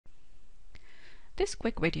This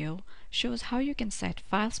quick video shows how you can set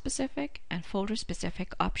file-specific and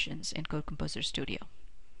folder-specific options in Code Composer Studio.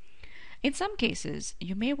 In some cases,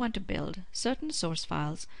 you may want to build certain source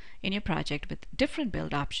files in your project with different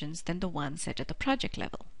build options than the ones set at the project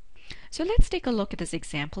level. So let's take a look at this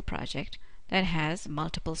example project that has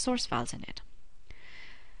multiple source files in it.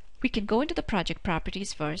 We can go into the project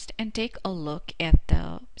properties first and take a look at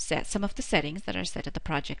some of the settings that are set at the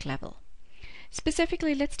project level.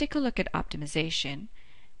 Specifically, let's take a look at optimization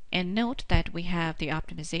and note that we have the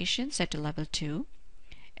optimization set to level 2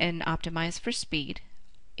 and optimize for speed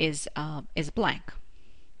is blank.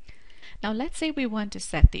 Now let's say we want to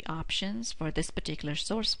set the options for this particular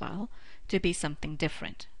source file to be something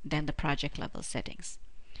different than the project level settings.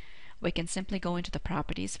 We can simply go into the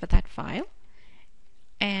properties for that file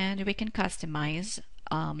and we can customize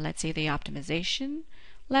let's say the optimization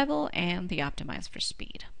level and the optimize for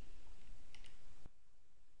speed.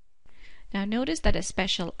 Now notice that a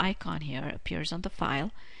special icon here appears on the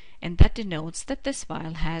file, and that denotes that this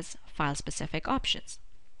file has file-specific options.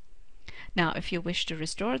 Now if you wish to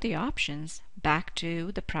restore the options back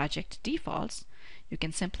to the project defaults, you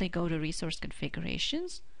can simply go to Resource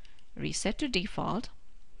Configurations, Reset to Default,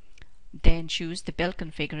 then choose the build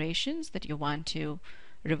configurations that you want to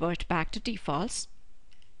revert back to defaults.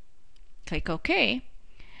 Click OK.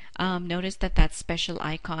 Notice that that special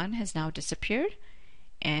icon has now disappeared,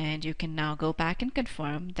 and you can now go back and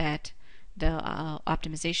confirm that the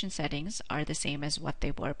optimization settings are the same as what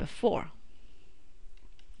they were before.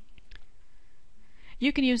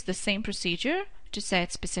 You can use the same procedure to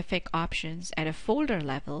set specific options at a folder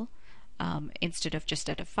level instead of just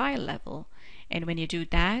at a file level, and when you do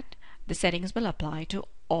that, the settings will apply to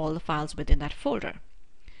all the files within that folder.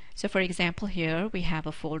 So for example, here we have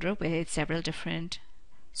a folder with several different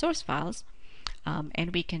source files,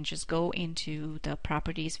 and we can just go into the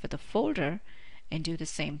properties for the folder and do the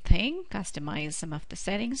same thing, customize some of the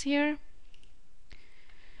settings here.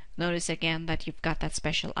 Notice again that you've got that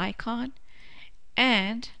special icon,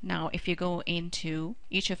 and now if you go into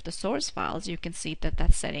each of the source files, you can see that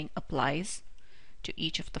that setting applies to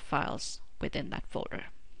each of the files within that folder.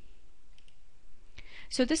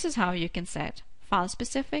 So this is how you can set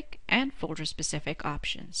file-specific and folder-specific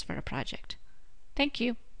options for a project. Thank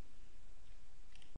you.